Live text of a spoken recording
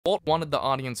Walt wanted the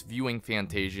audience viewing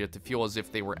Fantasia to feel as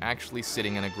if they were actually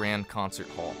sitting in a grand concert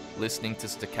hall, listening to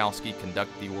Stokowski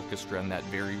conduct the orchestra in that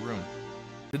very room.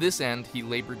 To this end, he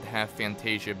labored to have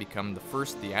Fantasia become the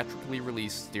first theatrically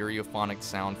released stereophonic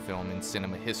sound film in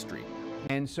cinema history.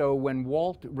 And so when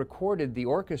Walt recorded the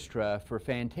orchestra for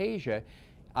Fantasia,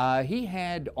 he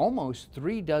had almost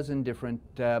 36 different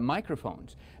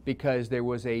microphones, because there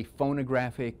was a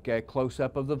phonographic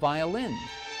close-up of the violin,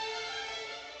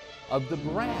 of the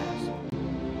brass.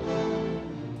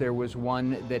 There was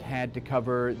one that had to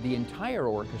cover the entire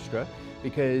orchestra,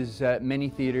 because many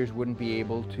theaters wouldn't be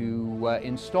able to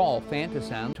install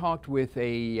Fantasound. I talked with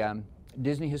a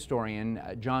Disney historian,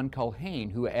 John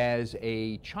Culhane, who as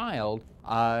a child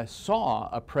saw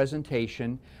a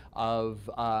presentation of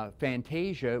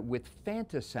Fantasia with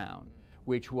Fantasound,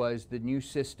 which was the new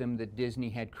system that Disney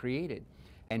had created.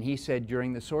 And he said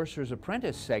during the Sorcerer's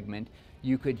Apprentice segment,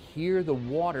 you could hear the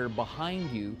water behind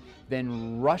you,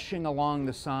 then rushing along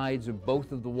the sides of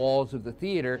both of the walls of the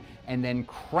theater, and then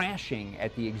crashing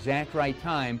at the exact right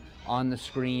time on the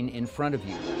screen in front of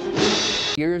you.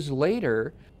 Years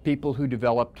later, people who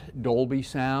developed Dolby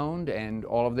sound and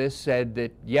all of this said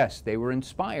that, yes, they were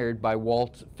inspired by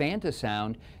Walt's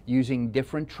Fantasound, using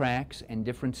different tracks and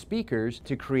different speakers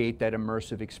to create that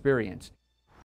immersive experience.